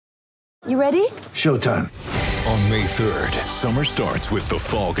You ready? Showtime. On May 3rd, summer starts with The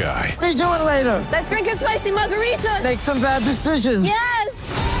Fall Guy. Let's do it later. Let's drink a spicy margarita. Make some bad decisions.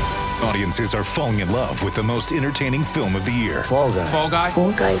 Yes! Audiences are falling in love with the most entertaining film of the year. Fall Guy. Fall Guy?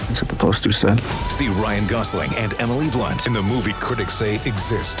 Fall Guy. That's what the poster said. See Ryan Gosling and Emily Blunt in the movie critics say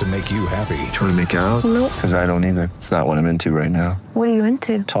exists to make you happy. Trying to make it out? Nope. Because I don't either. It's not what I'm into right now. What are you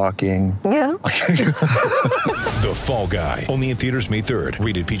into? Talking. Yeah. The Fall Guy. Only in theaters May 3rd.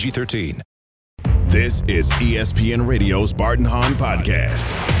 Rated PG-13. This is ESPN Radio's Bart and Hahn Podcast.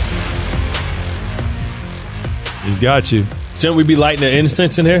 He's got you. Shouldn't we be lighting the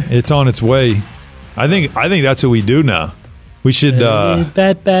incense in here? It's on its way. I think that's what we do now. We should. We're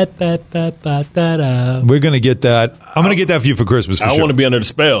gonna get that. I'm gonna get that for you for Christmas. For I sure. want to be under the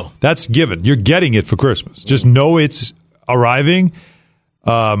spell. That's given. You're getting it for Christmas. Just know it's arriving.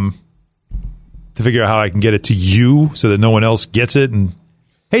 To figure out how I can get it to you so that no one else gets it. And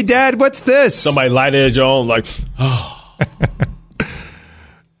hey, Dad, what's this? Somebody light it at your own, like, oh.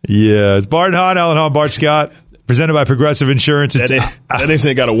 Yeah, it's Bart Hahn, Alan Hahn, Bart Scott, presented by Progressive Insurance. That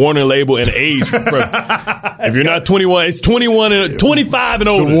instant got a warning label and age. If you're not 21, it's 21 and 25 and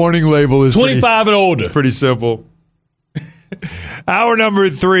older. The warning label is 25 and older. Pretty simple. Hour number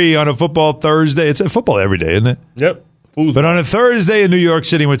 3 on a football Thursday. It's a football every day, isn't it? Yep. Fools. But on a Thursday in New York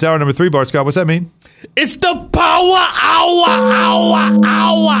City, when it's hour number 3, Bart Scott, what's that mean? It's the power hour.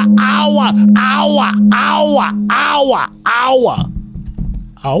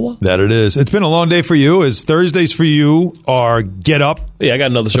 That it is. It's been a long day for you, as Thursdays for you are Get Up Yeah, I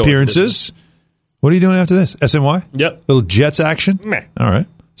got another show. appearances. What are you doing after this? SNY? Yep. Little Jets action? Meh. All right.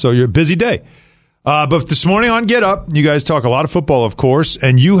 So you're a busy day. But this morning on Get Up, you guys talk a lot of football, of course,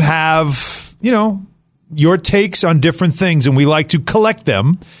 and you have, your takes on different things, and we like to collect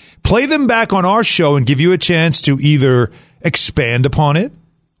them, play them back on our show, and give you a chance to either expand upon it,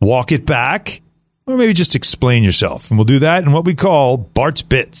 walk it back, or maybe just explain yourself. And we'll do that in what we call Bart's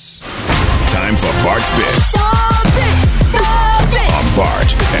Bits. Time for Bart's Bits. On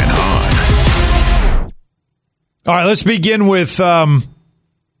Bart and Hahn. All right, let's begin with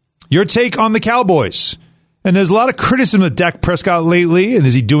your take on the Cowboys. And there's a lot of criticism of Dak Prescott lately. And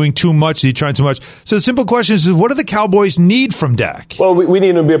is he doing too much? Is he trying too much? So the simple question is, what do the Cowboys need from Dak? Well, we need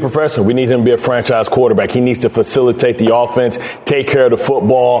him to be a professional. We need him to be a franchise quarterback. He needs to facilitate the offense, take care of the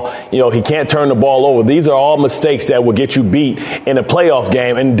football. He can't turn the ball over. These are all mistakes that will get you beat in a playoff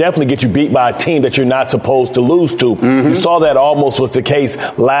game and definitely get you beat by a team that you're not supposed to lose to. Mm-hmm. You saw that almost was the case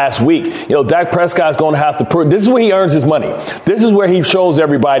last week. Dak Prescott's going to have to prove. This is where he earns his money. This is where he shows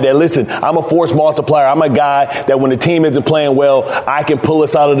everybody that, listen, I'm a force multiplier. I'm a guy that when the team isn't playing well, I can pull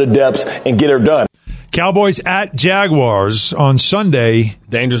us out of the depths and get her done. Cowboys at Jaguars on Sunday.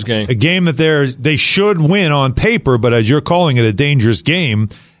 Dangerous game. A game that they should win on paper, but as you're calling it, a dangerous game.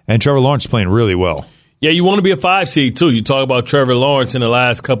 And Trevor Lawrence playing really well. Yeah, you want to be a 5 seed, too. You talk about Trevor Lawrence in the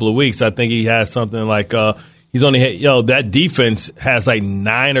last couple of weeks. I think he has something like he's only had, that defense has like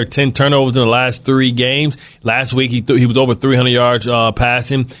 9 or 10 turnovers in the last 3 games. Last week, he was over 300 yards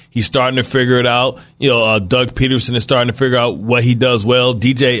passing. He's starting to figure it out. Doug Peterson is starting to figure out what he does well.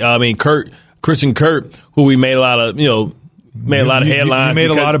 Christian Kirk, who we made a lot of, made a lot of headlines. You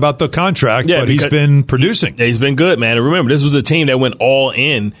made a lot about the contract, but he's been producing. Yeah, he's been good, man. And remember, this was a team that went all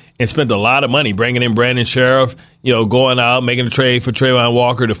in and spent a lot of money bringing in Brandon Sheriff, going out, making a trade for Trayvon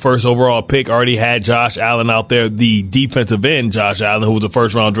Walker, the first overall pick. Already had Josh Allen out there, the defensive end Josh Allen, who was a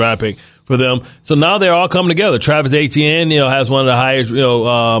first-round draft pick for them. So now they're all coming together. Travis Etienne, has one of the highest,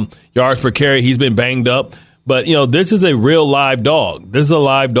 yards per carry. He's been banged up. But, this is a real live dog. This is a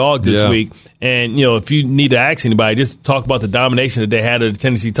live dog this week. And, if you need to ask anybody, just talk about the domination that they had of the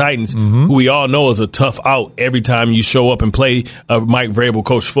Tennessee Titans, who we all know is a tough out every time you show up and play a Mike Vrabel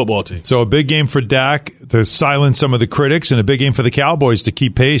coached football team. So a big game for Dak to silence some of the critics, and a big game for the Cowboys to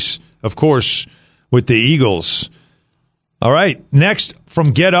keep pace, of course, with the Eagles. All right, next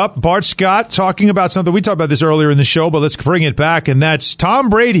from Get Up, Bart Scott talking about something. We talked about this earlier in the show, but let's bring it back, and that's Tom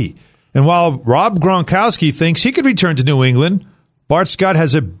Brady. And while Rob Gronkowski thinks he could return to New England, Bart Scott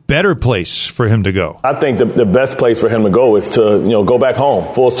has a better place for him to go. I think the best place for him to go is to, go back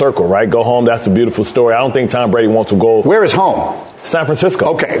home, full circle, right? Go home. That's the beautiful story. I don't think Tom Brady wants to go. Where is home? San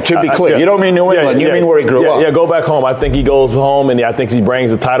Francisco. Okay, to be clear, you don't mean New England. You mean where he grew up. Yeah, go back home. I think he goes home, and I think he brings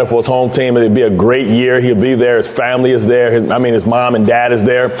the title for his home team. It'll be a great year. He'll be there. His family is there. His mom and dad is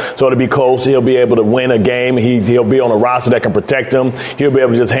there. So it'll be close. He'll be able to win a game. He'll be on a roster that can protect him. He'll be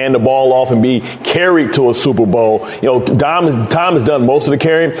able to just hand the ball off and be carried to a Super Bowl. Tom is has done most of the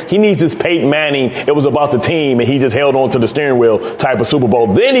carrying. He needs this Peyton Manning, it was about the team, and he just held on to the steering wheel type of Super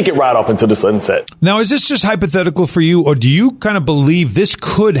Bowl. Then he can ride off into the sunset. Now, is this just hypothetical for you, or do you kind of believe this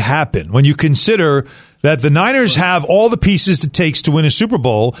could happen when you consider that the Niners have all the pieces it takes to win a Super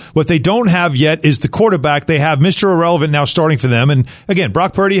Bowl? What they don't have yet is the quarterback. They have Mr. Irrelevant now starting for them. And again,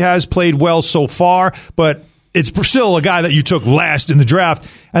 Brock Purdy has played well so far, but it's still a guy that you took last in the draft.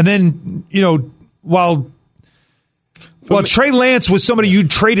 And then, while Trey Lance was somebody you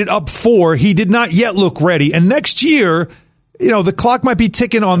traded up for, he did not yet look ready. And next year, the clock might be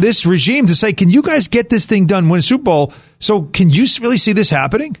ticking on this regime to say, can you guys get this thing done, win a Super Bowl? So can you really see this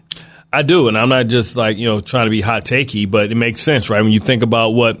happening? I do, and I'm not just trying to be hot takey, but it makes sense, right? When you think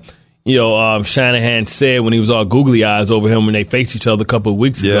about what Shanahan said when he was all googly eyes over him when they faced each other a couple of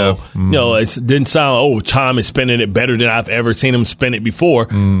weeks ago. It didn't sound, Tom is spinning it better than I've ever seen him spin it before.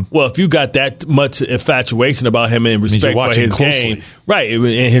 Well, if you got that much infatuation about him and respect for his game, right,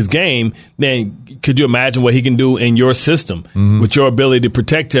 in his game, then could you imagine what he can do in your system with your ability to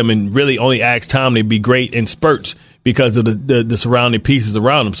protect him and really only ask Tom to be great in spurts because of the surrounding pieces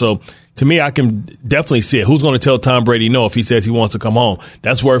around him? So to me, I can definitely see it. Who's going to tell Tom Brady no if he says he wants to come home?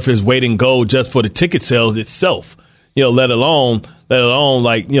 That's worth his weight in gold just for the ticket sales itself. Let alone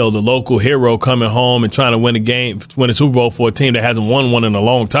the local hero coming home and trying to win a Super Bowl for a team that hasn't won one in a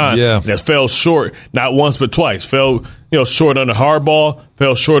long time. Yeah. That fell short, not once but twice. Fell short under Harbaugh,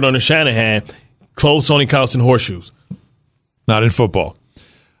 fell short under Shanahan. Close only counts in horseshoes. Not in football.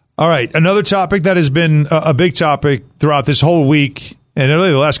 All right, another topic that has been a big topic throughout this whole week, and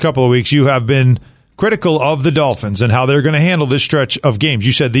really the last couple of weeks, you have been critical of the Dolphins and how they're going to handle this stretch of games.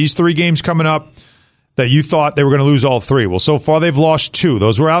 You said these 3 games coming up that you thought they were going to lose all 3. Well, so far they've lost 2.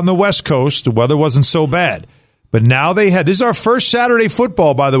 Those were out in the West Coast. The weather wasn't so bad. But now this is our first Saturday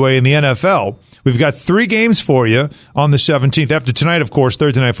football, by the way, in the NFL. We've got 3 games for you on the 17th. After tonight, of course,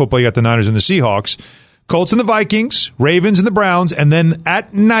 Thursday Night Football, you got the Niners and the Seahawks. Colts and the Vikings, Ravens and the Browns, and then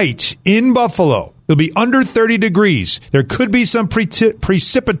at night in Buffalo, it'll be under 30 degrees. There could be some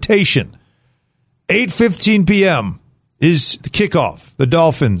precipitation. 8:15 p.m. is the kickoff. The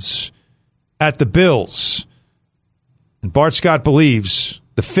Dolphins at the Bills. And Bart Scott believes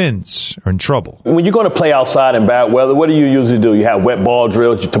the Finns are in trouble. When you're going to play outside in bad weather, what do you usually do? You have wet ball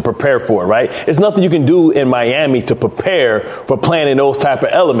drills to prepare for it, right? It's nothing you can do in Miami to prepare for playing in those type of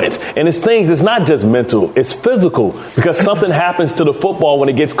elements. And it's not just mental, it's physical, because something happens to the football when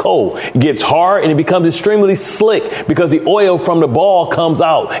it gets cold. It gets hard and it becomes extremely slick because the oil from the ball comes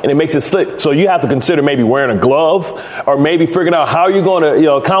out and it makes it slick. So you have to consider maybe wearing a glove or maybe figuring out how you're going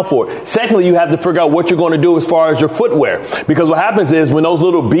to account for it. Secondly, you have to figure out what you're going to do as far as your footwear, because what happens is when those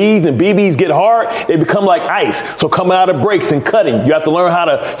little B's and BBs get hard, they become like ice. So coming out of breaks and cutting, you have to learn how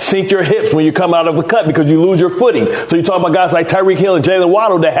to sink your hips when you come out of a cut because you lose your footing. So you talk about guys like Tyreek Hill and Jalen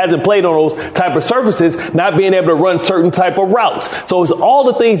Waddle that hasn't played on those type of surfaces, not being able to run certain type of routes. So it's all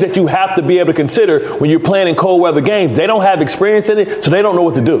the things that you have to be able to consider when you're playing in cold weather games. They don't have experience in it, so they don't know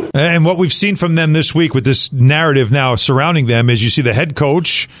what to do. And what we've seen from them this week with this narrative now surrounding them is you see the head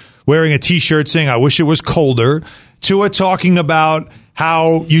coach wearing a T-shirt saying, "I wish it was colder." Tua talking about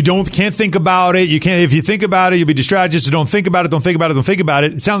how you can't think about it. You can't, if you think about it, you'll be distracted. So don't think about it. Don't think about it. Don't think about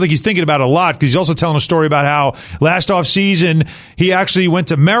it. It sounds like he's thinking about it a lot because he's also telling a story about how last offseason he actually went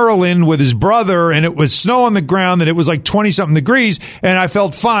to Maryland with his brother and it was snow on the ground and it was like 20-something degrees and I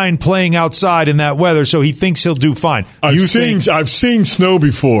felt fine playing outside in that weather. So he thinks he'll do fine. I've seen snow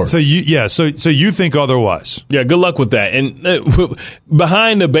before. So you think otherwise? Yeah, good luck with that. And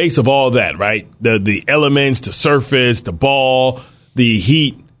behind the base of all that, right? The elements, the surface, the ball, the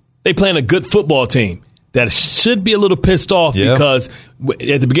heat, they playing a good football team that should be a little pissed off because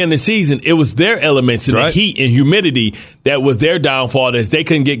at the beginning of the season, it was their elements and the heat and humidity that was their downfall, as they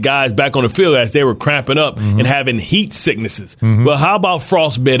couldn't get guys back on the field as they were cramping up and having heat sicknesses. Well, how about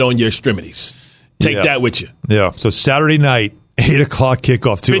frostbite on your extremities? Take that with you. Yeah. So Saturday night, 8 o'clock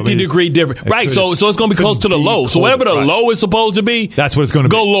kickoff too. 50-degree difference. Right. So it's going to be close to the low. So whatever the low is supposed to be, that's what it's going to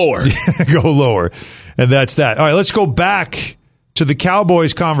be. Go lower. Go lower. And that's that. All right, let's go back to the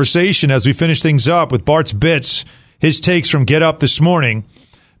Cowboys conversation as we finish things up with Bart's Bits, his takes from Get Up this morning,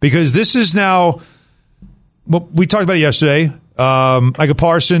 because this is now, well, we talked about it yesterday. Micah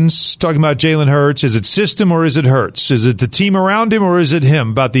Parsons talking about Jalen Hurts. Is it system or is it Hurts? Is it the team around him or is it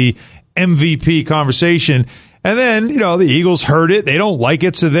him? About the MVP conversation. And then, the Eagles heard it. They don't like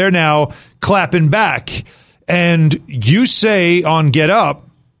it, so they're now clapping back. And you say on Get Up,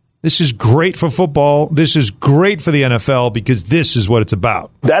 this is great for football. This is great for the NFL because this is what it's about.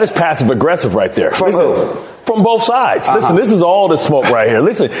 That is passive aggressive right there. From who? from both sides. Listen, this is all the smoke right here.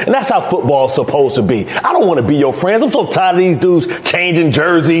 Listen, and that's how football's supposed to be. I don't want to be your friends. I'm so tired of these dudes changing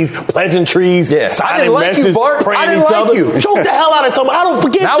jerseys, pleasantries, signing messages, praying each other. Choke the hell out of somebody. I don't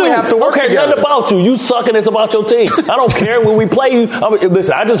forget now you. We have to work together. Nothing about you. You suck and it's about your team. I don't care when we play you.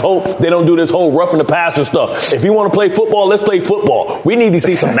 Listen, I just hope they don't do this whole roughing the passer stuff. If you want to play football, let's play football. We need to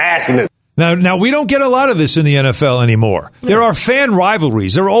see some nastiness. Now, we don't get a lot of this in the NFL anymore. There are fan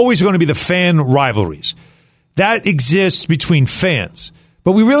rivalries. There are always going to be the fan rivalries. That exists between fans.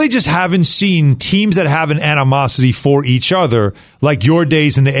 But we really just haven't seen teams that have an animosity for each other like your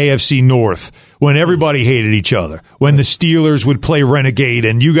days in the AFC North when everybody hated each other, when the Steelers would play Renegade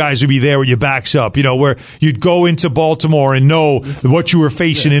and you guys would be there with your backs up, where you'd go into Baltimore and know what you were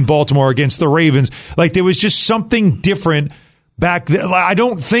facing in Baltimore against the Ravens. Like there was just something different back then. I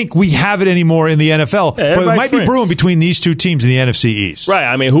don't think we have it anymore in the NFL, but it might be brewing between these two teams in the NFC East. Right.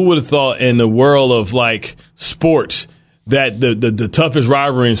 I mean, who would have thought in the world of like sports that the toughest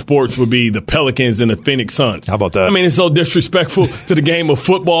rivalry in sports would be the Pelicans and the Phoenix Suns? How about that? I mean, it's so disrespectful to the game of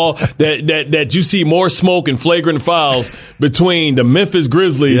football that you see more smoke and flagrant fouls between the Memphis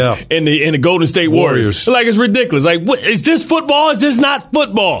Grizzlies and the Golden State Warriors. Like, it's ridiculous. Like, what, is this football? Is this not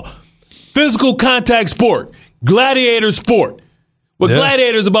football? Physical contact sport. Gladiator sport. But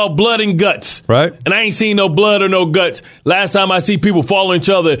gladiators about blood and guts. Right. And I ain't seen no blood or no guts. Last time I see people following each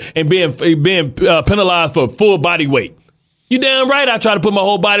other and being penalized for full body weight. You damn right I try to put my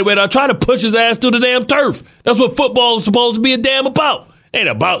whole body weight. I try to push his ass through the damn turf. That's what football is supposed to be a damn about. Ain't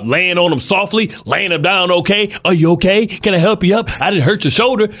about laying on him softly, laying him down okay. Are you okay? Can I help you up? I didn't hurt your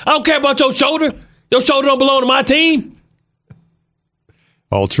shoulder. I don't care about your shoulder. Your shoulder don't belong to my team.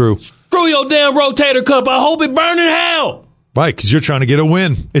 All true. Screw your damn rotator cuff. I hope it burn in hell. Right, because you're trying to get a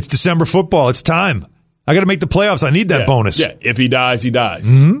win. It's December football. It's time. I got to make the playoffs. I need that bonus. Yeah, if he dies, he dies.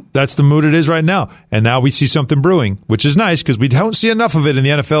 Mm-hmm. That's the mood it is right now. And now we see something brewing, which is nice because we don't see enough of it in the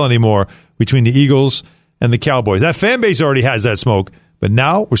NFL anymore between the Eagles and the Cowboys. That fan base already has that smoke, but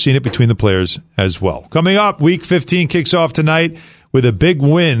now we're seeing it between the players as well. Coming up, Week 15 kicks off tonight with a big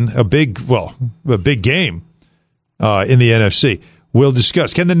win, a big game in the NFC. We'll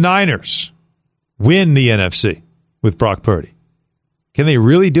discuss. Can the Niners win the NFC with Brock Purdy? Can they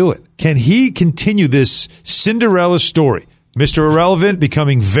really do it? Can he continue this Cinderella story? Mr. Irrelevant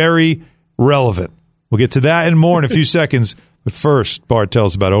becoming very relevant. We'll get to that and more in a few seconds. But first, Bart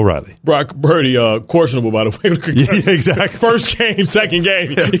tells about O'Reilly. Brock Purdy, questionable, by the way. Yeah, exactly. First game, second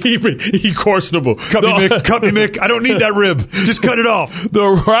game, he questionable. Cut me, Mick. I don't need that rib. Just cut it off. The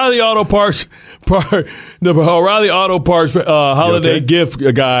O'Reilly Auto Parts, holiday gift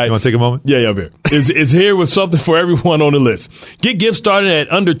guide. You want to take a moment? Yeah, I'm here. Is here with something for everyone on the list. Get gifts started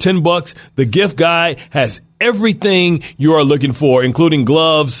at under $10. The gift guide has everything you are looking for, including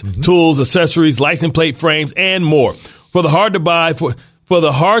gloves, tools, accessories, license plate frames, and more. For the hard to buy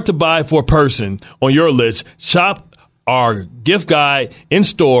for person on your list, shop our gift guide in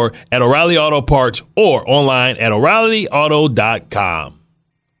store at O'Reilly Auto Parts or online at O'ReillyAuto.com.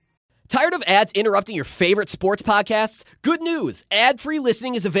 Tired of ads interrupting your favorite sports podcasts? Good news! Ad-free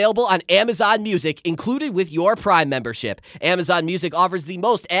listening is available on Amazon Music, included with your Prime membership. Amazon Music offers the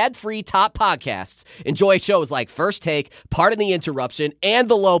most ad-free top podcasts. Enjoy shows like First Take, Pardon the Interruption, and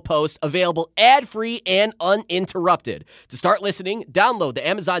The Low Post, available ad-free and uninterrupted. To start listening, download the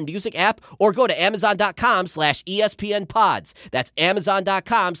Amazon Music app or go to Amazon.com/ESPN Pods. That's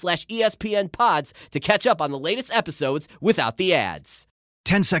Amazon.com/ESPN Pods to catch up on the latest episodes without the ads.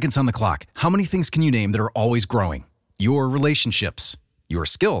 10 seconds on the clock. How many things can you name that are always growing? Your relationships, your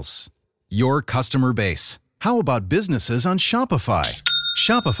skills, your customer base. How about businesses on Shopify?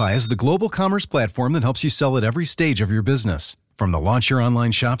 Shopify is the global commerce platform that helps you sell at every stage of your business. From the launch your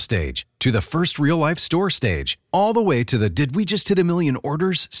online shop stage, to the first real-life store stage, all the way to the did we just hit a million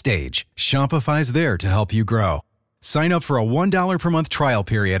orders stage. Shopify's there to help you grow. Sign up for a $1 per month trial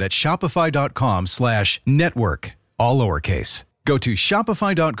period at shopify.com/network, all lowercase. Go to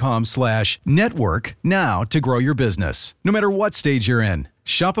shopify.com/network now to grow your business. No matter what stage you're in,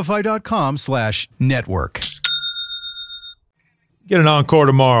 shopify.com/network. Get an encore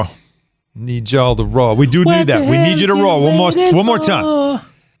tomorrow. Need y'all to raw. We do need that. We need you to raw. One more time.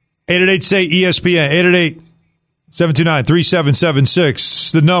 888-SAY-ESPN.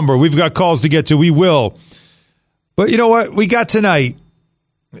 888-729-3776. The number. We've got calls to get to. We will. But you know what? We got tonight.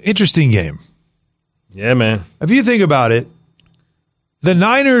 Interesting game. Yeah, man. If you think about it, the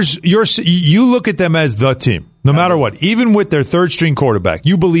Niners, you look at them as the team, no matter what. Even with their third-string quarterback,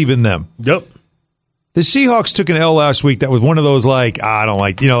 you believe in them. Yep. The Seahawks took an L last week that was one of those, I don't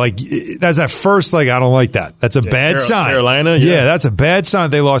like, that's that first, I don't like that. That's a bad sign. Carolina? Yeah, that's a bad sign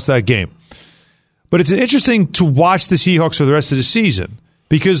they lost that game. But it's interesting to watch the Seahawks for the rest of the season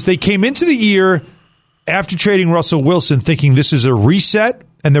because they came into the year after trading Russell Wilson thinking this is a reset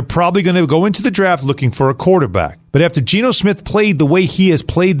and they're probably going to go into the draft looking for a quarterback. But after Geno Smith played the way he has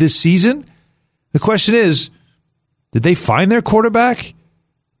played this season, the question is, did they find their quarterback?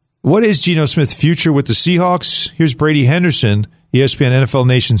 What is Geno Smith's future with the Seahawks? Here's Brady Henderson, ESPN NFL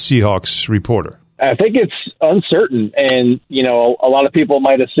Nation Seahawks reporter. I think it's uncertain, and a lot of people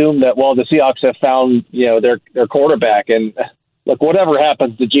might assume that the Seahawks have found their quarterback. And look, whatever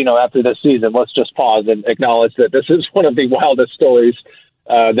happens to Geno after this season, let's just pause and acknowledge that this is one of the wildest stories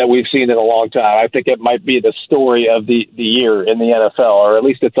that we've seen in a long time. I think it might be the story of the year in the NFL, or at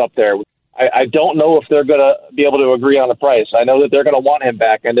least it's up there. I don't know if they're going to be able to agree on a price. I know that they're going to want him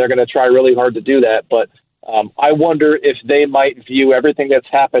back, and they're going to try really hard to do that. But I wonder if they might view everything that's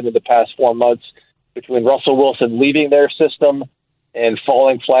happened in the past 4 months between Russell Wilson leaving their system and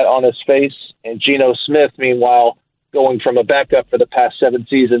falling flat on his face, and Geno Smith, meanwhile, going from a backup for the past 7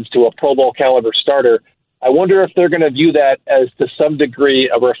 seasons to a Pro Bowl caliber starter. I wonder if they're going to view that as, to some degree,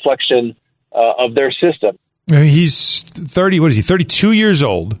 a reflection of their system. I mean, he's 32 years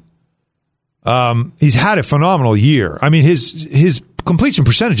old. He's had a phenomenal year. I mean, his completion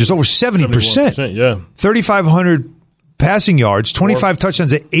percentage is over 70%. Yeah. 3,500 passing yards, 25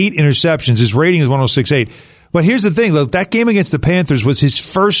 touchdowns, 8 interceptions. His rating is 106.8. But here's the thing, though. That game against the Panthers was his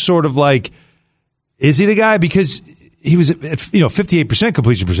first sort of is he the guy? Because he was at 58%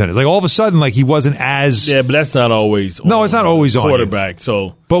 completion percentage. All of a sudden, he wasn't as... Yeah, but that's not always No, it's not always on quarterback.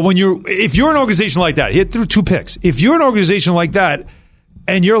 So, but if you're an organization like that, he threw 2 picks. If you're an organization like that,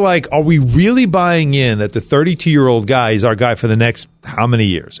 and you're are we really buying in that the 32-year-old guy is our guy for the next how many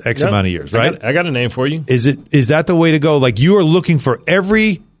years? X amount of years, right? I got a name for you. Is that the way to go? You are looking for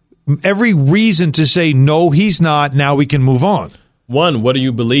every reason to say, no, he's not, now we can move on. One, what do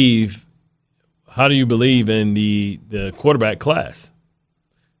you believe? How do you believe in the quarterback class?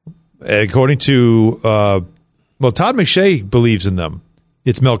 According to, Todd McShay believes in them.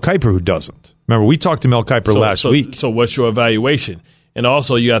 It's Mel Kiper who doesn't. Remember, we talked to Mel Kiper last week. So what's your evaluation? And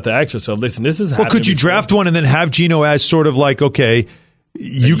also, you have to ask yourself, listen, this is... Well, could you draft one and then have Geno as sort of okay,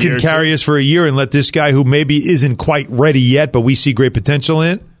 you can carry us for a year and let this guy who maybe isn't quite ready yet, but we see great potential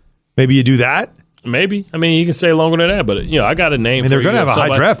in, maybe you do that? Maybe. I mean, you can say longer than that, but I got a name. They're going to have a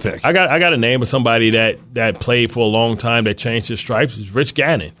high draft pick. I got a name of somebody that played for a long time that changed his stripes. It's Rich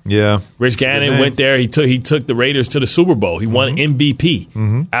Gannon. Yeah, Rich Gannon went there. He took the Raiders to the Super Bowl. He won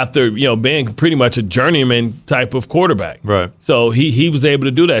MVP after being pretty much a journeyman type of quarterback. Right. So he was able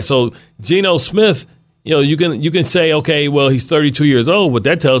to do that. So Geno Smith. You can say, okay, well, he's 32 years old. What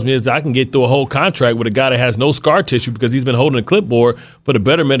that tells me is I can get through a whole contract with a guy that has no scar tissue because he's been holding a clipboard for the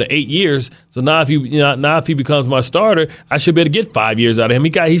betterment of 8 years. So now if he becomes my starter, I should be able to get 5 years out of him.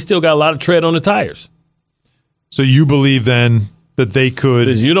 He still got a lot of tread on the tires. So you believe then that they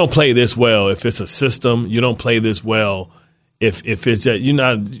could? You don't play this well if it's a system. You don't play this well if it's you're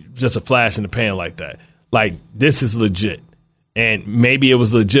not just a flash in the pan like that. This is legit, and maybe it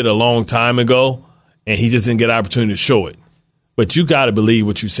was legit a long time ago. And he just didn't get an opportunity to show it. But you got to believe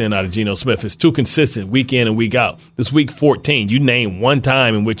what you're seeing out of Geno Smith. It's too consistent week in and week out. This week 14, you name one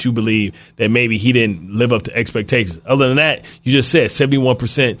time in which you believe that maybe he didn't live up to expectations. Other than that, you just said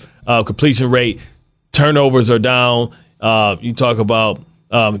 71% completion rate. Turnovers are down. You talk about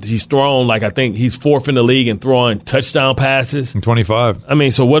he's thrown, I think he's 4th in the league in throwing touchdown passes. 25. I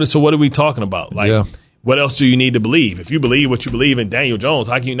mean, so what are we talking about? Yeah. What else do you need to believe? If you believe what you believe in Daniel Jones,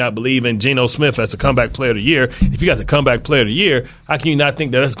 how can you not believe in Geno Smith as a comeback player of the year? If you got the comeback player of the year, how can you not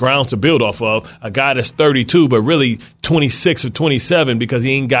think that that's grounds to build off of? A guy that's 32 but really 26 or 27 because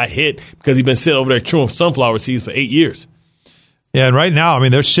he ain't got hit because he's been sitting over there chewing sunflower seeds for 8 years. Yeah, and right now, I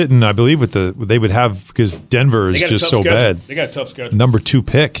mean, they're sitting, I believe, they would have, because Denver is just so schedule. bad. They got a tough schedule. Number 2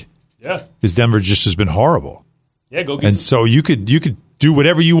 pick. Yeah. Because Denver just has been horrible. Yeah, go get And so you could do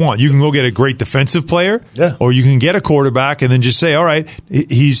whatever you want. You can go get a great defensive player, or you can get a quarterback and then just say, all right,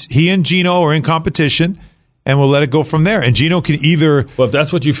 he and Geno are in competition, and we'll let it go from there. And Geno can either... Well, if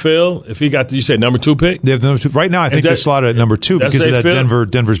that's what you feel, if he got, you say number 2 pick? They have number 2. Right now, I think they're slotted at number 2 because of that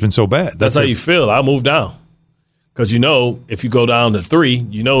Denver's been so bad. That's how you feel. I'll move down. Because if you go down to 3,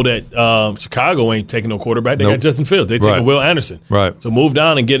 you know that Chicago ain't taking no quarterback. They got Justin Fields. They taking Will Anderson. Right. So move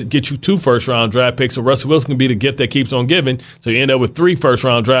down and get you 2 first-round draft picks. So Russell Wilson can be the gift that keeps on giving. So you end up with 3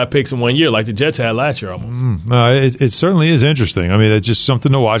 first-round draft picks in 1 year, like the Jets had last year almost. It certainly is interesting. I mean, it's just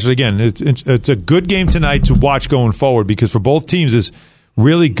something to watch. Again, it's a good game tonight to watch going forward because for both teams, there's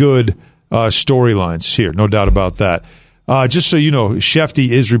really good storylines here. No doubt about that. Just so you know,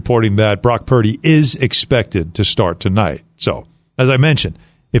 Shefty is reporting that Brock Purdy is expected to start tonight. So, as I mentioned,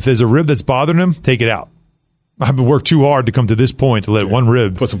 If there's a rib that's bothering him, take it out. I've worked too hard to come to this point to let one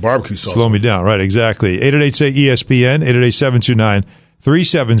rib put some barbecue sauce slow me down. Right, exactly. 888-SAY-ESPN,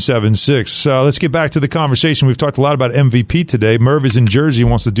 888-729-3776. Let's get back to the conversation. We've talked a lot about MVP today. Merv is in Jersey,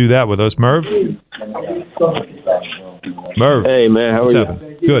 wants to do that with us. Merv? Merv. Hey, man, how are you?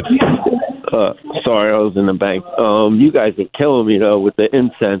 Happening? Good. Sorry, I was in the bank. You guys are killing me, though, with the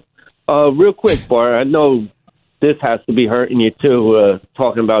incense. Real quick, Bart, I know this has to be hurting you, too,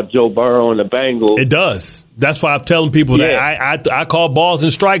 talking about Joe Burrow and the Bengals. It does. That's why I'm telling people that I call balls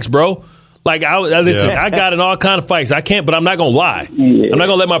and strikes, bro. Like, listen, I got in all kind of fights. I can't, but I'm not going to lie. I'm not going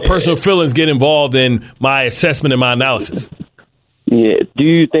to let my personal feelings get involved in my assessment and my analysis. Yeah. Do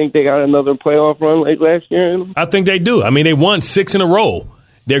you think they got another playoff run like last year? I think they do. I mean, they won 6 in a row.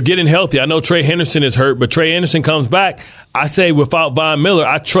 They're getting healthy. I know Trey Henderson is hurt, but Trey Henderson comes back. I say without Von Miller,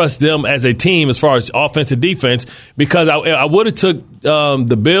 I trust them as a team as far as offense and defense because I would have took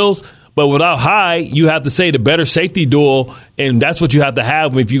the Bills, but without Hyde, you have to say the better safety duel, and that's what you have to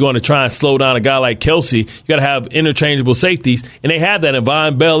have if you're going to try and slow down a guy like Kelsey. You got to have interchangeable safeties, and they have that in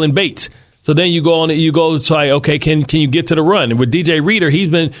Von Bell and Bates. So then you go try, okay, can you get to the run? And with DJ Reader,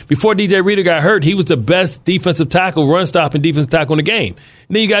 before DJ Reader got hurt, he was the best defensive tackle, run stopping defensive tackle in the game.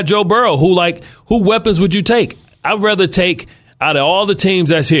 And then you got Joe Burrow, who weapons would you take? I'd rather take, out of all the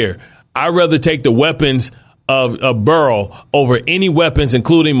teams that's here, I'd rather take the weapons of Burrow over any weapons,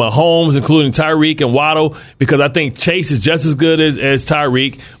 including Mahomes, including Tyreek and Waddle, because I think Chase is just as good as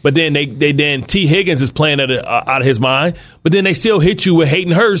Tyreek. But then then T. Higgins is playing out of his mind. But then they still hit you with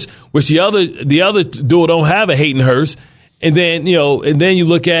Hayden Hurst, which the other duo don't have a Hayden Hurst. And then you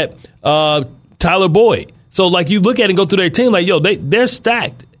look at Tyler Boyd. So like you look at it and go through their team, like they're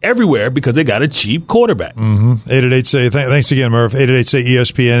stacked everywhere because they got a cheap quarterback. 888-SAY. Thanks again, Murph.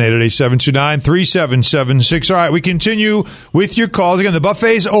 888-SAY-ESPN, 888-729-3776. All right, we continue with your calls. Again, the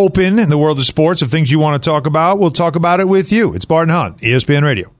buffet's open in the world of sports. Of things you want to talk about, we'll talk about it with you. It's Bart and Hahn, ESPN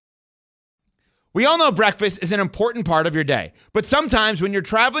Radio. We all know breakfast is an important part of your day, but sometimes when you're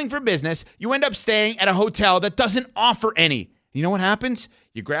traveling for business, you end up staying at a hotel that doesn't offer any. You know what happens?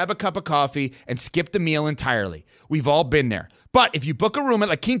 You grab a cup of coffee and skip the meal entirely. We've all been there. But if you book a room at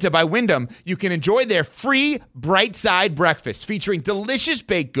La Quinta by Wyndham, you can enjoy their free Bright Side breakfast featuring delicious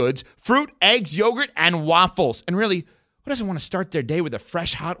baked goods, fruit, eggs, yogurt, and waffles. And really, who doesn't want to start their day with a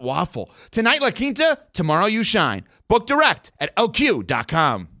fresh, hot waffle? Tonight, La Quinta, tomorrow you shine. Book direct at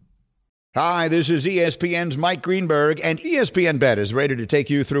lq.com. Hi, this is ESPN's Mike Greenberg, and ESPN Bet is ready to take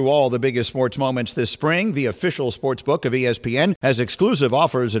you through all the biggest sports moments this spring. The official sports book of ESPN has exclusive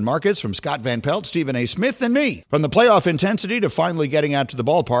offers and markets from Scott Van Pelt, Stephen A. Smith, and me. From the playoff intensity to finally getting out to the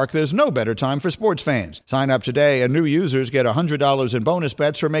ballpark, there's no better time for sports fans. Sign up today, and new users get $100 in bonus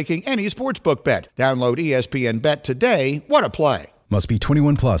bets for making any sportsbook bet. Download ESPN Bet today. What a play. Must be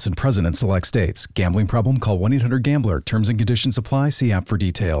 21 plus and present in select states. Gambling problem? Call 1-800-GAMBLER. Terms and conditions apply. See app for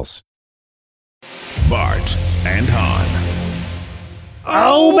details. Bart and Hahn.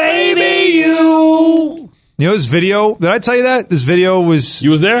 Oh, baby, you know this video? Did I tell you that? This video was... You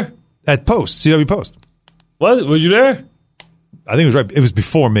was there? At Post, CW Post. Was you there? I think it was right. It was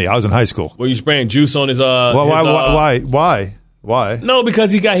before me. I was in high school. Were you spraying juice on his... Why? No,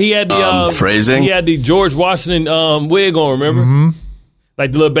 because he had the... phrasing? He had the George Washington wig on, remember? Mm-hmm.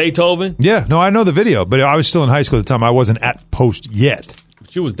 Like the little Beethoven? Yeah, no, I know the video, but I was still in high school at the time. I wasn't at Post yet.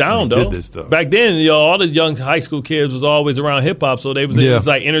 She was down, though. Did this, though. Back then, all the young high school kids was always around hip-hop, so it was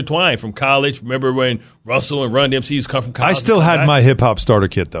like intertwined from college. Remember when Russell and Run DMC used to come from college? I still had my hip-hop starter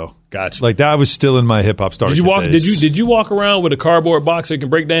kit, though. Gotcha. Like, that was still in my hip-hop starter kit days. Did you walk around with a cardboard box so you can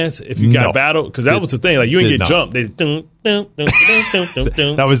break dance if you got battled? Because that was the thing. Like, you didn't get jumped. That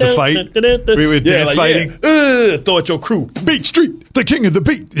was the fight? We were dance fighting? Yeah. Throw at your crew. Beat Street, the king of the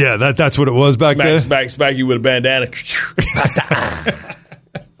beat. Yeah, that's what it was back then. Smack you with a bandana.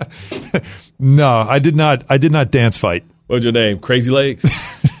 No, I did not dance fight. What's your name? Crazy Legs?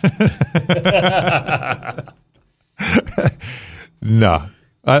 No.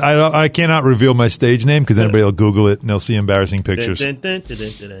 I cannot reveal my stage name because anybody will Google it and they'll see embarrassing pictures. Bart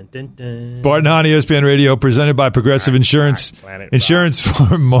and Hahn, ESPN Radio, presented by Progressive Insurance. Insurance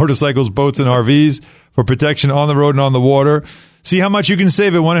for motorcycles, boats, and RVs for protection on the road and on the water. See how much you can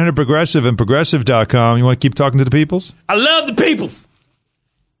save at 1-800-PROGRESSIVE and Progressive.com. You want to keep talking to the peoples? I love the peoples.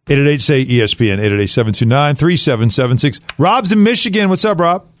 888-SAY-ESPN, 888-729-3776. Rob's in Michigan. What's up,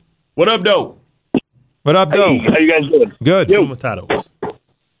 Rob? What up, Doe? What up, Doe? Hey, how you guys doing? Good.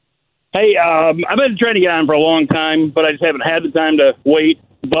 Hey, I've been trying to get on for a long time, but I just haven't had the time to wait.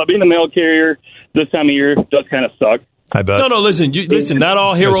 But being a mail carrier this time of year does kind of suck. I bet. No, listen. Not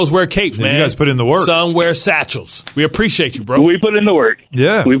all heroes wear capes, man. You guys put in the work. Some wear satchels. We appreciate you, bro. We put in the work.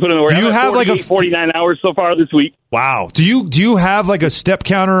 Yeah. We put in the work. Do you have 49 hours so far this week. Wow. Do you have like a step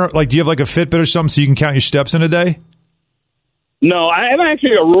counter? Like, do you have like a Fitbit or something so you can count your steps in a day? No, I'm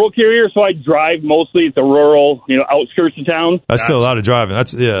actually a rural carrier, so I drive mostly. It's a rural, outskirts of town. That's still a lot of driving.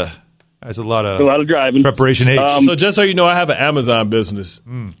 That's a lot of driving. Preparation H. So just so you know, I have an Amazon business,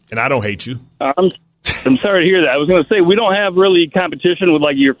 and I don't hate you. I'm sorry to hear that. I was going to say, we don't have really competition with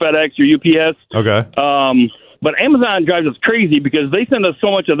like your FedEx or UPS. Okay. But Amazon drives us crazy because they send us so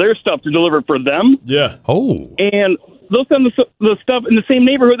much of their stuff to deliver for them. Yeah. Oh. And they'll send the stuff in the same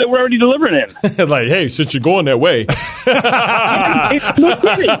neighborhood that we're already delivering in. Like, hey, since you're going that way.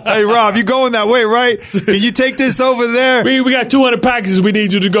 Hey, Rob, you going that way, right? Can you take this over there? We got 200 packages we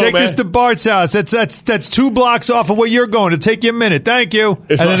need you to go, Take man. this to Bart's house. That's 2 blocks off of where you're going. It'll take you a minute. Thank you.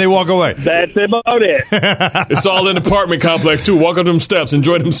 Then they walk away. That's about it. It's all in the apartment complex, too. Walk up them steps.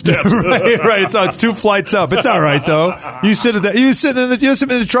 Enjoy them steps. right. It's 2 flights up. It's all right, though. You sit in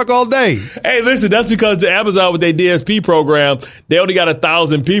the truck all day. Hey, listen, that's because the Amazon with their DSP program, they only got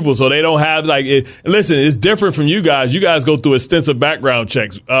 1,000 people, so they don't have listen, it's different from you guys. You guys go through extensive background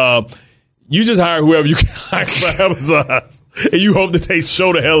checks. You just hire whoever you can hire for Amazon, and you hope that they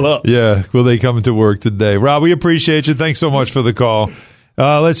show the hell up. Yeah, will they come to work today? Rob, we appreciate you. Thanks so much for the call.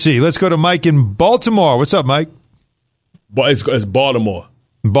 Let's see. Let's go to Mike in Baltimore. What's up, Mike? It's Baltimore.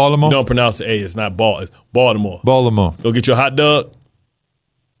 Baltimore? You don't pronounce the A. It's not It's Baltimore. Baltimore. Go get your hot dog.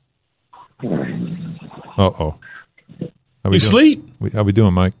 Uh-oh. You sleep? How we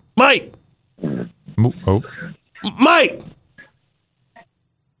doing, Mike? Mike! Oh.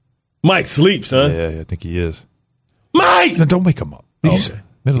 Mike sleeps, huh? Yeah, I think he is. Mike! No, don't wake him up. He's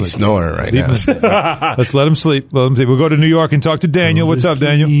snoring right now. Let's let him sleep. We'll go to New York and talk to Daniel. What's up,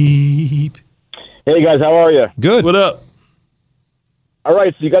 Daniel? Hey, guys. How are you? Good. What up? All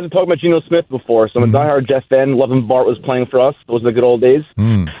right. So you guys have talked about Geno Smith before. So I'm a diehard Jets fan. Loving Bart was playing for us. Those were the good old days.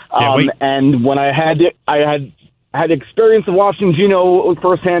 Can't wait. And when I had the experience of watching Geno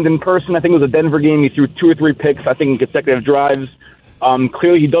firsthand in person. I think it was a Denver game. He threw 2 or 3 picks, I think, in consecutive drives.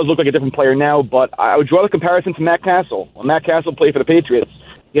 Clearly, he does look like a different player now, but I would draw the comparison to Matt Castle. When Matt Castle played for the Patriots,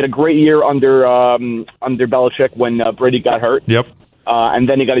 he had a great year under Belichick when Brady got hurt. Yep. And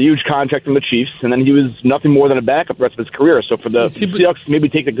then he got a huge contract from the Chiefs, and then he was nothing more than a backup the rest of his career. So for the Seahawks to maybe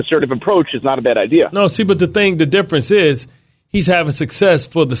take a conservative approach is not a bad idea. No, but the difference is he's having success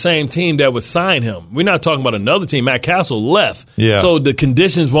for the same team that would sign him. We're not talking about another team. Matt Castle left. Yeah. So the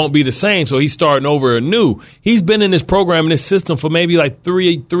conditions won't be the same, so he's starting over anew. He's been in this program, in this system for maybe like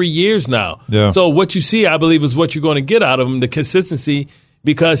three years now. Yeah. So what you see, I believe, is what you're going to get out of him, the consistency,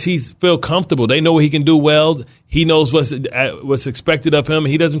 because he's feel comfortable. They know what he can do well. He knows what's expected of him.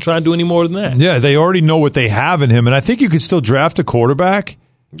 He doesn't try and do any more than that. Yeah, they already know what they have in him, and I think you could still draft a quarterback.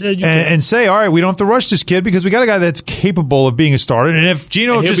 Yeah, and say, all right, we don't have to rush this kid because we got a guy that's capable of being a starter. And if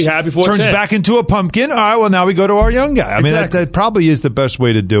Geno just turns back into a pumpkin, all right, well, now we go to our young guy. I mean, that probably is the best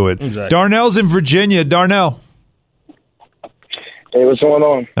way to do it. Exactly. Darnell's in Virginia. Darnell. Hey, what's going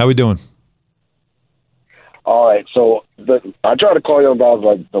on? How we doing? All right, so I tried to call you guys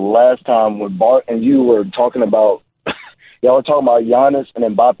like the last time when Bart and you were talking about, y'all were talking about Giannis and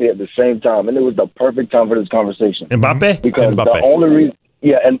Mbappe at the same time, and it was the perfect time for this conversation. Mbappe? Because the only reason...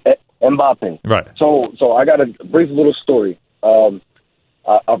 Yeah, and Mbappe. Right. So I got a brief little story. I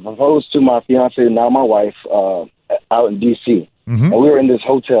proposed to my fiance, now my wife, out in D.C. Mm-hmm. And we were in this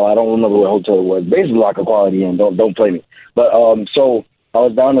hotel. I don't remember what hotel it was. Basically like a Quality Inn. Don't play me. But so I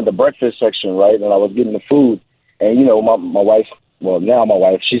was down in the breakfast section, right, and I was getting the food. And, you know, my wife, well, now my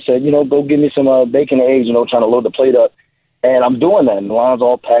wife, she said, you know, go get me some bacon and eggs, you know, trying to load the plate up. And I'm doing that, and the line's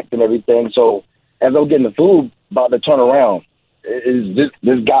all packed and everything. So as I'm getting the food, about to turn around, is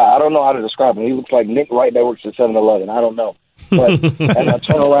this guy, I don't know how to describe him. He looks like Nick Wright that works at 7-Eleven. I don't know. But as I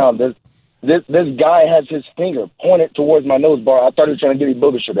turn around, this guy has his finger pointed towards my nose bar. I thought he was trying to give me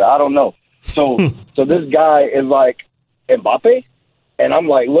booger sugar. I don't know. So this guy is like, Mbappe? And I'm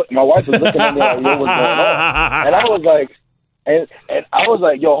like, look, my wife was looking at me like, yo, what's going on? And I was like, and I was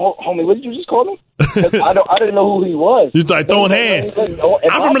like, yo, homie, what did you just call him? I didn't know who he was. You started throwing hands. I'm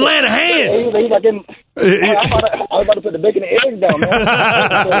from Atlanta, hands. He's like, I was about to put the bacon and eggs down, man.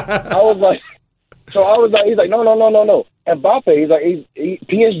 I was like, he's like, no. And Mbappe, he's like, he's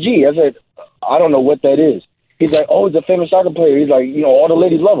PSG. I said, I don't know what that is. He's like, oh, he's a famous soccer player. He's like, you know, all the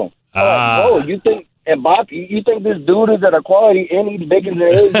ladies love him. I'm like, bro, you think Mbappe, you think this dude is at a Quality Inn eating bacon and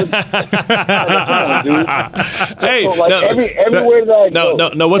eggs? Hey, so, like, everywhere that I go.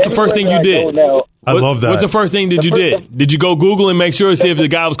 No. What's the first thing you did? I love that. What's the first thing that you did? Did you go Google and make sure to see if the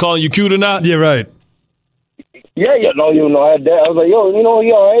guy was calling you cute or not? Yeah, right. Yeah, no, I had that. I was like, yo,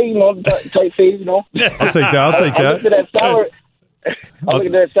 you all right, tight fade, I'll take that. I'll take I looked at that salary. I looked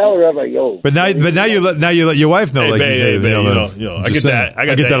at that salary. I was like, yo. But now you let your wife know. Hey, like, babe, I get that.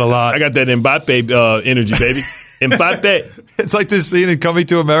 I get that a lot. I got that Mbappe energy, baby. Mbappe. It's like this scene in Coming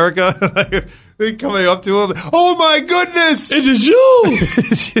to America. They're coming up to him. Oh my goodness! It is you.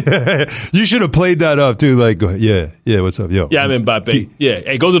 Yeah. You should have played that up too. Like, yeah. What's up, yo? Yeah, I'm Mbappe. Yeah.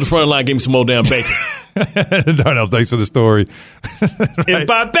 Hey, go to the front line. Give me some more damn bacon. Darnell, thanks for the story. Right.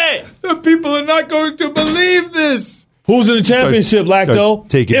 Mbappe. The people are not going to believe this. Who's in the championship, Lacto?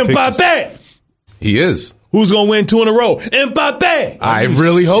 Taking Mbappe. pictures. He is. Who's going to win 2 in a row? Mbappe. I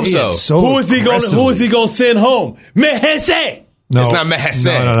really hope so. Who is he going to send home? Messi. No, it's not Messi.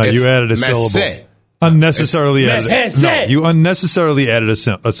 No. You added a syllable. Unnecessarily added. No, you unnecessarily added a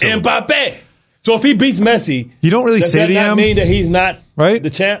syllable. Mbappe. So if he beats Messi, you don't really say the M. Does that not mean that he's not right? the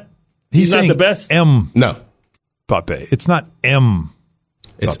champ? He's not the best? M. No. Mbappe. It's not M.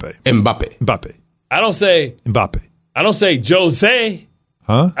 It's Mbappe. I don't say Mbappe. I don't say Jose.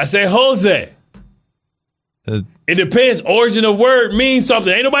 Huh? I say Jose. It depends. Origin of word means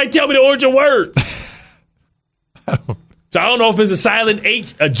something. Ain't nobody tell me the origin word. So I don't know if it's a silent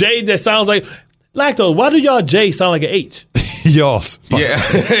H, a J that sounds like Lacto. Why do y'all J sound like an H? Y'all's.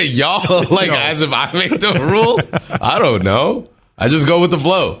 Yeah, y'all like as if I make the rules. I don't know. I just go with the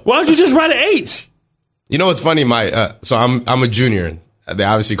flow. Why don't you just write an H? You know what's funny? So I'm a junior. They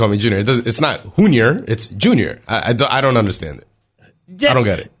obviously call me junior. It's not junior. It's junior. I don't understand it. Yeah, I don't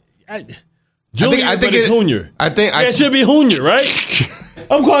get it. I think it's junior. It should be junior, right?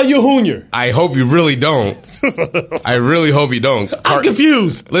 I'm calling you junior. I hope you really don't. I really hope you don't. I'm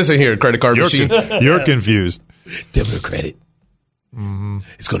confused. Listen here, credit card machine. You're confused. Debit or credit. Mm-hmm.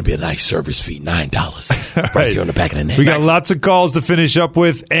 It's going to be a nice service fee, $9. Right here on the back of the neck. We got lots of calls to finish up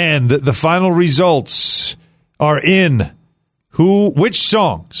with, and the final results are in. Which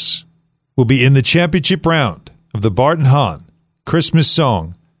songs will be in the championship round of the Bart and Hahn Christmas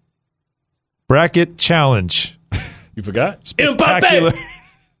Song Bracket Challenge? You forgot? Spectacular.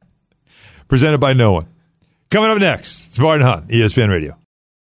 Presented by no one. Coming up next, it's Bart and Hahn, ESPN Radio.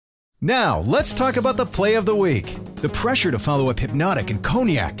 Now, let's talk about the play of the week. The pressure to follow up Hypnotic and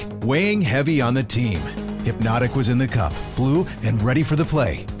Cognac, weighing heavy on the team. Hypnotic was in the cup, blue, and ready for the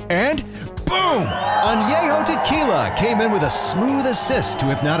play. And boom! Añejo Tequila came in with a smooth assist to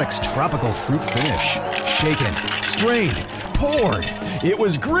Hypnotic's tropical fruit finish. Shaken, strained, poured. It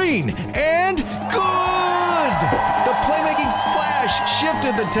was green and good! The playmaking splash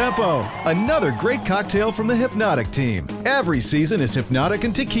shifted the tempo. Another great cocktail from the Hypnotic team. Every season is Hypnotic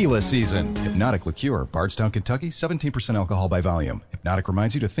and Tequila season. Hypnotic Liqueur, Bardstown, Kentucky, 17% alcohol by volume. Hypnotic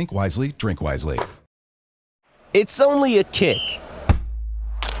reminds you to think wisely, drink wisely. It's only a kick,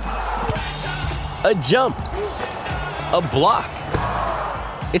 a jump, a block.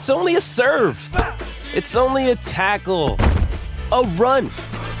 It's only a serve. It's only a tackle, a run.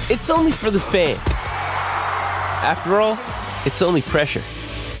 It's only for the fans. After all, it's only pressure.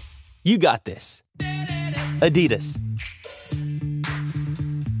 You got this. Adidas.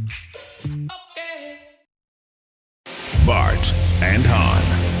 Bart and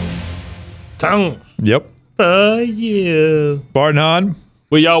Hahn. Tongue. Yep. Yeah. Bart and Hahn.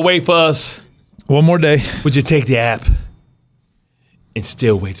 Will y'all wait for us? One more day. Would you take the app and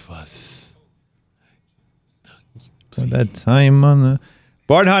still wait for us? That time on the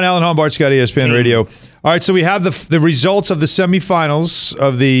Bart and Hahn, Alan Hahn, Bart Scott, ESPN Radio. All right, so we have the results of the semifinals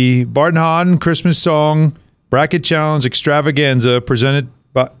of the Bart and Hahn Christmas Song Bracket Challenge Extravaganza presented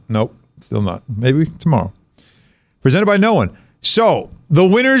by nope, still not. Maybe tomorrow. Presented by no one. So the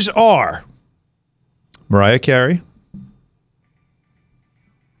winners are Mariah Carey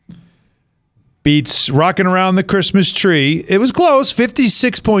beats Rockin' Around the Christmas Tree. It was close,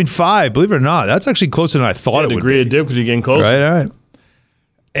 56.5. Believe it or not, that's actually closer than I thought it would be. Degree of difficulty getting closer. Right, all right.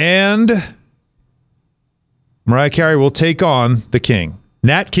 And Mariah Carey will take on the king,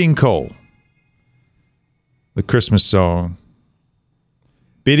 Nat King Cole, the Christmas song.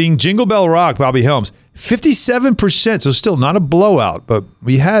 Beating Jingle Bell Rock, Bobby Helms, 57%, so still not a blowout, but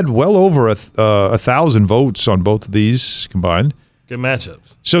we had well over 1,000 votes on both of these combined. Good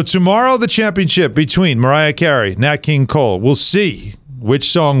matchups. So tomorrow, the championship between Mariah Carey, Nat King Cole. We'll see which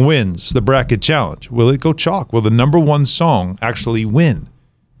song wins the bracket challenge. Will it go chalk? Will the number one song actually win?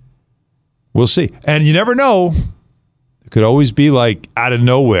 We'll see. And you never know. It could always be like out of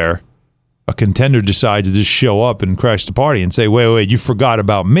nowhere, a contender decides to just show up and crash the party and say, wait, you forgot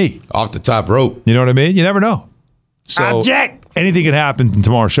about me. Off the top rope. You know what I mean? You never know. So Object. Anything can happen in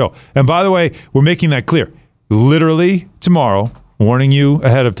tomorrow's show. And by the way, we're making that clear. Literally tomorrow, warning you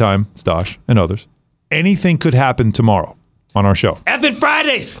ahead of time, Stosh and others, anything could happen tomorrow on our show. Effing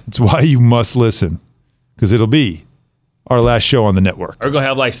Fridays. That's why you must listen, because it'll be our last show on the network. We're going to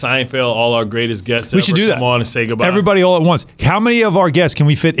have like Seinfeld, all our greatest guests. We should do that. Come on and say goodbye. Everybody all at once. How many of our guests can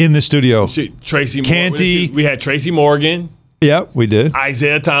we fit in the studio? Tracy Canty. We had Tracy Morgan. Yeah, we did.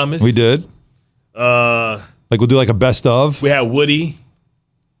 Isaiah Thomas. We did. Like we'll do like a best of. We had Woody.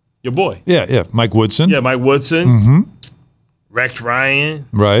 Your boy. Yeah. Mike Woodson. Yeah, Mike Woodson. Mm-hmm. Rex Ryan.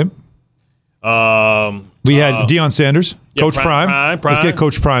 Right. We had Deion Sanders. Yeah, Coach Prime. Let's get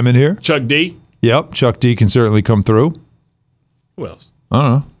Coach Prime in here. Chuck D. Yep. Chuck D can certainly come through. Who else? I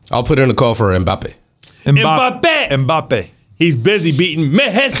don't know. I'll put in a call for Mbappe. Mbappe. He's busy beating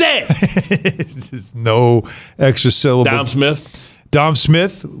Messi. There's no extra syllable. Dom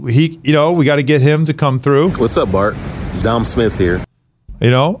Smith. We got to get him to come through. What's up, Bart? Dom Smith here.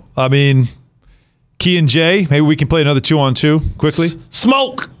 I mean, Key and Jay. Maybe we can play another 2-on-2 quickly.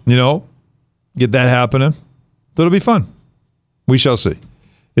 Smoke. Get that happening. That'll be fun. We shall see.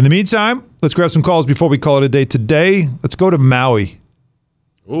 In the meantime, let's grab some calls before we call it a day today. Let's go to Maui.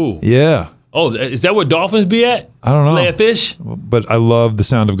 Ooh. Yeah. Oh, is that where dolphins be at? I don't know. Lay a fish? But I love the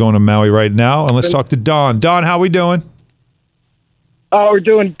sound of going to Maui right now. And let's talk to Don. Don, how we doing? Oh, we're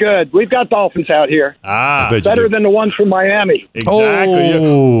doing good. We've got dolphins out here. Better than the ones from Miami. Exactly.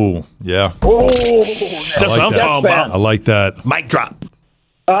 Oh, yeah. Oh, that's what I'm talking about. I like that. Mic drop.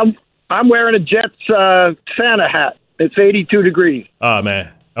 I'm wearing a Jets Santa hat. It's 82 degrees. Oh, man.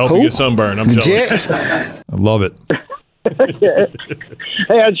 I hope you get sunburned. I'm jealous. I love it.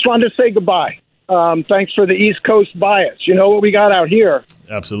 Hey, I just wanted to say goodbye. Thanks for the East Coast bias. You know what we got out here?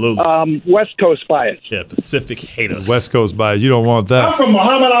 Absolutely. West Coast bias. Yeah, Pacific haters. West Coast bias. You don't want that. I'm from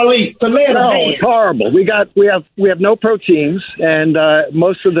Muhammad Ali. No, it's horrible. We have no proteins, and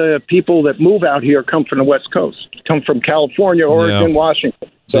most of the people that move out here come from the West Coast. Come from California, Oregon,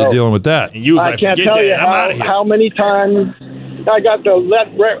 Washington. So you're dealing with that. And you was I like, can't forget tell that. you how many times I got to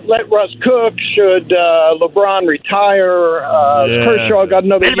let Russ cook. Should LeBron retire? Kershaw got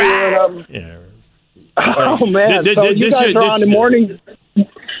another year in him. Yeah. Oh man! So you guys are on the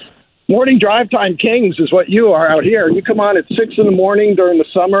morning drive time kings is what you are out here. You come on at 6 in the morning during the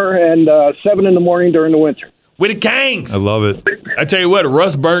summer and 7 in the morning during the winter. With the Kangs. I love it. I tell you what,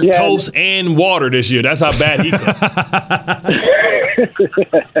 Russ burnt toast and water this year. That's how bad he cooked.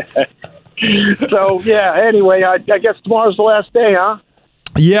 So, anyway, I guess tomorrow's the last day, huh?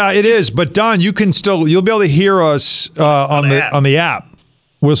 Yeah, it is. But, Don, you'll be able to hear us on the app.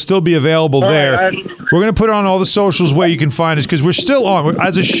 We'll still be available there. Right. We're going to put on all the socials where you can find us because we're still on.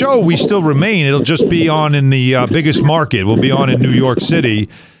 As a show, we still remain. It'll just be on in the biggest market. We'll be on in New York City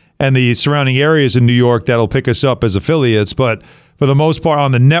and the surrounding areas in New York that'll pick us up as affiliates. But for the most part,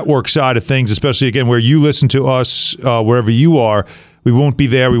 on the network side of things, especially, again, where you listen to us, wherever you are, we won't be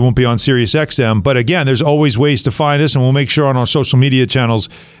there. We won't be on Sirius XM. But again, there's always ways to find us, and we'll make sure on our social media channels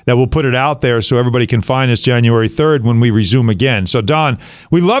that we'll put it out there so everybody can find us January 3rd when we resume again. So, Don,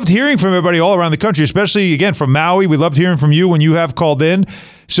 we loved hearing from everybody all around the country, especially, again, from Maui. We loved hearing from you when you have called in.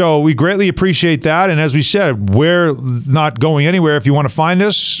 So we greatly appreciate that. And as we said, we're not going anywhere. If you want to find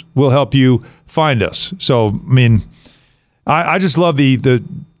us, we'll help you find us. So, I mean, I just love the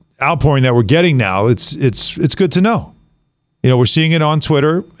outpouring that we're getting now. It's good to know. We're seeing it on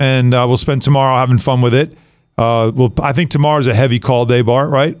Twitter, and we'll spend tomorrow having fun with it. I think tomorrow's a heavy call day, Bart,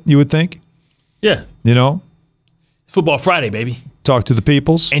 right? You would think? Yeah. It's Football Friday, baby. Talk to the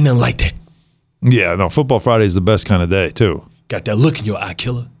peoples. Ain't nothing like that. Yeah, no, Football Friday is the best kind of day, too. Got that look in your eye,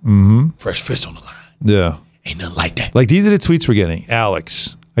 killer. Mm-hmm. Fresh fish on the line. Yeah. Ain't nothing like that. Like, these are the tweets we're getting.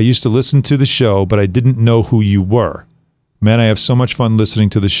 Alex, I used to listen to the show, but I didn't know who you were. Man, I have so much fun listening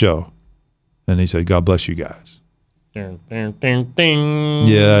to the show. And he said, God bless you guys. Ding, ding, ding, ding.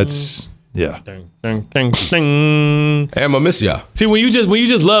 Yeah, it's Ding, ding, ding, ding. Hey, I'm gonna miss y'all. See, when you just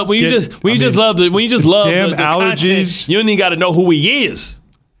love damn the allergies. Content, you don't even got to know who he is.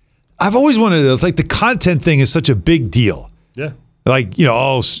 I've always wanted to. It's like the content thing is such a big deal. Yeah. Like,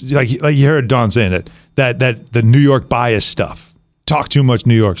 like you heard Don saying that the New York bias stuff. Talk too much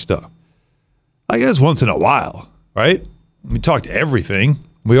New York stuff. I guess once in a while, right? We talked everything.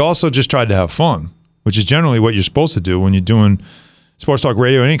 We also just tried to have fun, which is generally what you're supposed to do when you're doing sports talk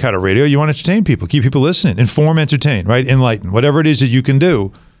radio, any kind of radio. You want to entertain people, keep people listening, inform, entertain, right? Enlighten, whatever it is that you can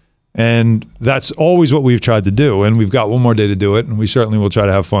do. And that's always what we've tried to do. And we've got one more day to do it, and we certainly will try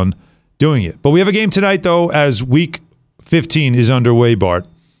to have fun doing it. But we have a game tonight, though, as Week 15 is underway, Bart.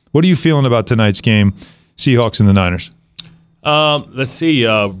 What are you feeling about tonight's game, Seahawks and the Niners? Let's see.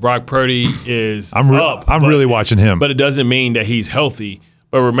 Brock Purdy is I'm really watching him. But it doesn't mean that he's healthy.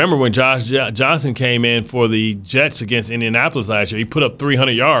 But remember when Josh Johnson came in for the Jets against Indianapolis last year, he put up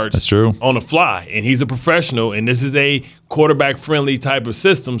 300 yards. That's true. On the fly, and he's a professional, and this is a quarterback-friendly type of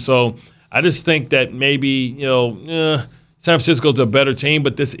system. So I just think that maybe, San Francisco's a better team,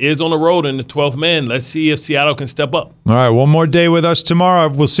 but this is on the road in the 12th man. Let's see if Seattle can step up. All right, one more day with us tomorrow.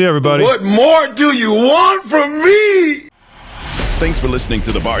 We'll see everybody. What more do you want from me? Thanks for listening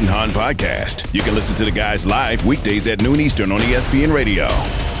to the Bart and Hahn Podcast. You can listen to the guys live weekdays at noon Eastern on ESPN Radio.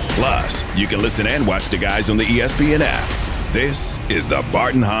 Plus, you can listen and watch the guys on the ESPN app. This is the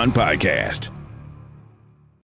Bart and Hahn Podcast.